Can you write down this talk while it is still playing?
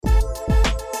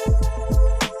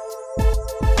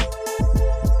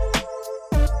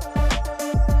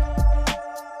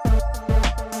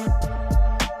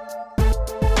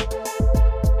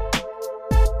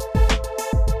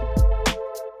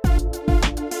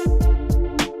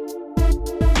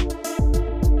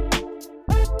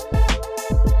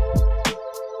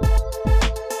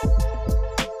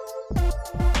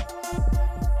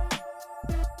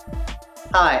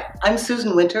I'm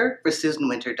Susan Winter for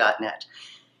SusanWinter.net.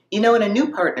 You know, in a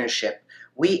new partnership,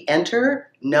 we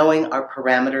enter knowing our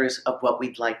parameters of what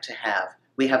we'd like to have.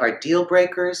 We have our deal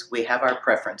breakers, we have our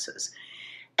preferences.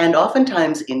 And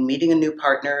oftentimes in meeting a new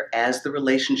partner as the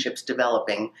relationship's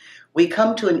developing, we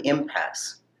come to an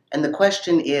impasse. And the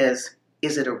question is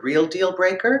it a real deal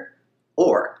breaker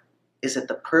or is it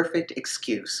the perfect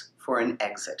excuse for an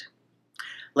exit?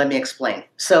 Let me explain.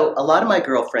 So a lot of my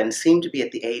girlfriends seem to be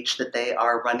at the age that they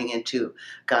are running into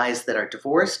guys that are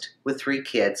divorced with 3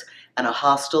 kids and a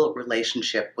hostile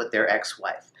relationship with their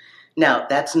ex-wife. Now,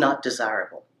 that's not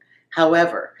desirable.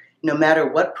 However, no matter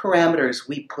what parameters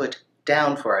we put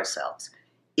down for ourselves,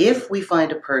 if we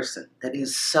find a person that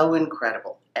is so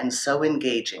incredible and so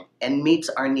engaging and meets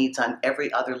our needs on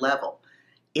every other level,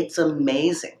 it's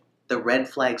amazing the red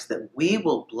flags that we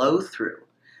will blow through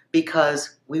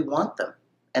because we want them.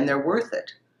 And they're worth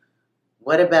it.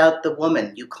 What about the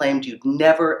woman you claimed you'd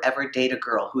never ever date a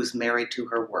girl who's married to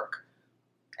her work?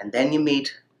 And then you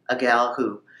meet a gal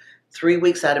who 3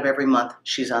 weeks out of every month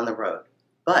she's on the road.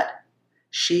 But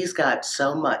she's got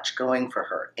so much going for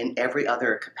her in every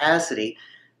other capacity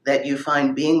that you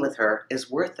find being with her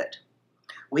is worth it.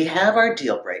 We have our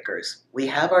deal breakers. We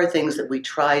have our things that we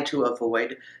try to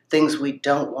avoid, things we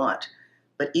don't want.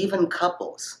 But even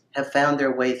couples have found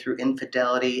their way through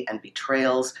infidelity and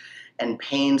betrayals and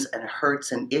pains and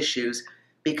hurts and issues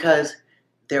because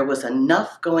there was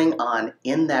enough going on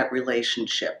in that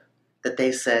relationship that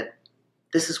they said,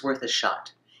 this is worth a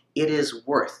shot. It is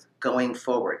worth going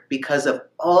forward because of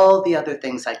all the other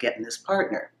things I get in this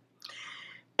partner.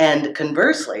 And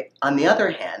conversely, on the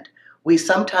other hand, we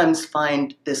sometimes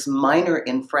find this minor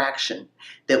infraction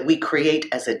that we create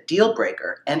as a deal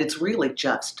breaker, and it's really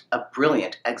just a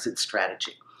brilliant exit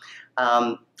strategy.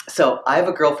 So I have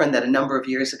a girlfriend that a number of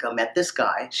years ago met this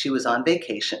guy. She was on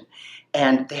vacation,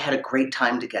 and they had a great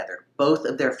time together. Both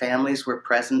of their families were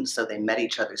present, so they met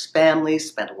each other's families,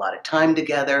 spent a lot of time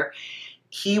together.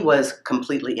 He was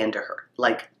completely into her,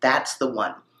 like that's the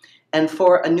one. And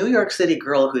for a New York City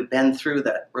girl who'd been through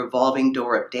the revolving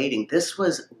door of dating, this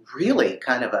was really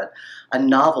kind of a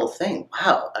novel thing.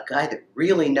 Wow, a guy that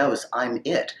really knows I'm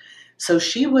it. So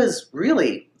she was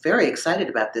really very excited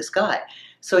about this guy.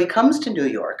 So he comes to New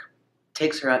York,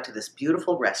 takes her out to this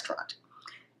beautiful restaurant,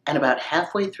 and about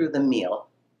halfway through the meal,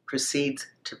 proceeds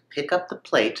to pick up the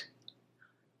plate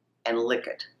and lick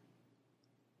it.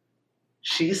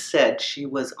 She said she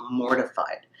was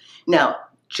mortified. Now,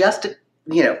 just to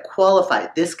qualify,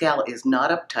 this gal is not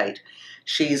uptight.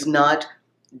 She's not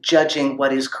judging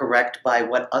what is correct by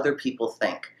what other people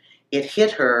think. It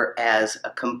hit her as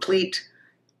a complete,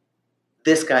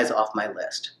 this guy's off my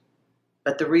list.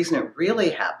 But the reason it really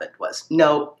happened was,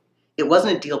 no, it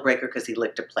wasn't a deal breaker because he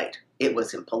licked a plate. It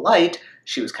was impolite.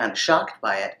 She was kind of shocked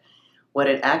by it. What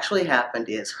had actually happened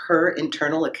is her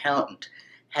internal accountant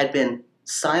had been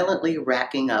silently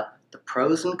racking up the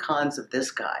pros and cons of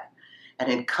this guy and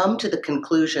had come to the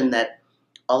conclusion that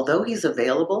although he's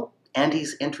available and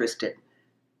he's interested,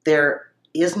 there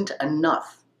isn't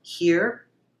enough here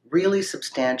really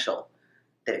substantial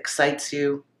that excites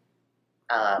you,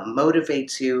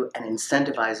 motivates you, and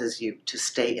incentivizes you to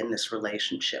stay in this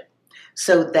relationship.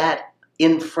 So that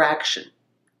infraction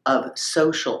of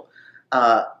social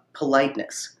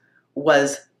politeness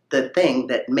was the thing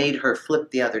that made her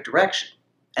flip the other direction.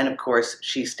 And of course,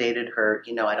 she stated her,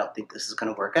 I don't think this is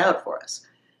going to work out for us.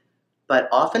 But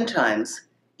oftentimes,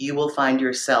 you will find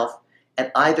yourself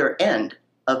at either end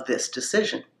of this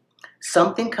decision.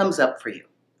 Something comes up for you,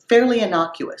 fairly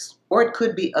innocuous, or it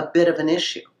could be a bit of an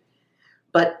issue.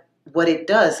 But what it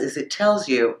does is it tells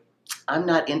you, I'm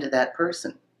not into that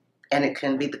person. And it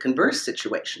can be the converse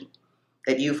situation,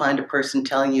 that you find a person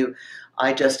telling you,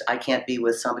 I can't be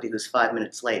with somebody who's 5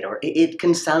 minutes late. Or it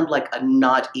can sound like a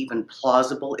not even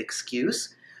plausible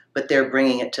excuse, but they're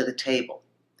bringing it to the table.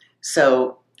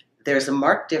 So there's a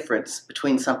marked difference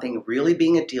between something really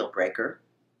being a deal breaker.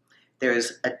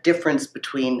 There's a difference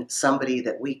between somebody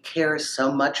that we care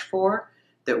so much for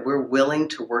that we're willing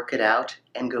to work it out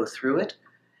and go through it.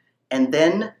 And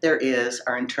then there is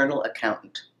our internal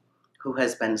accountant who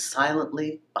has been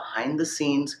silently behind the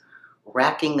scenes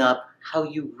racking up how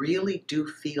you really do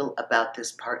feel about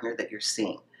this partner that you're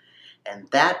seeing. And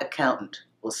that accountant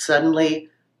will suddenly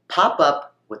pop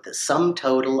up with the sum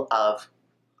total of,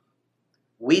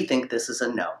 we think this is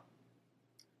a no.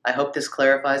 I hope this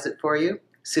clarifies it for you.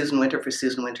 Susan Winter for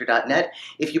SusanWinter.net.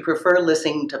 If you prefer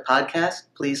listening to podcasts,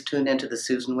 please tune into the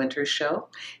Susan Winter Show.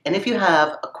 And if you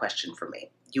have a question for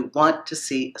me, you want to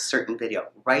see a certain video,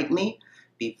 write me.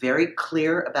 Be very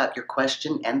clear about your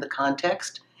question and the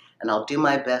context, and I'll do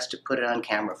my best to put it on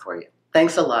camera for you.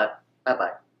 Thanks a lot.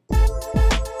 Bye-bye.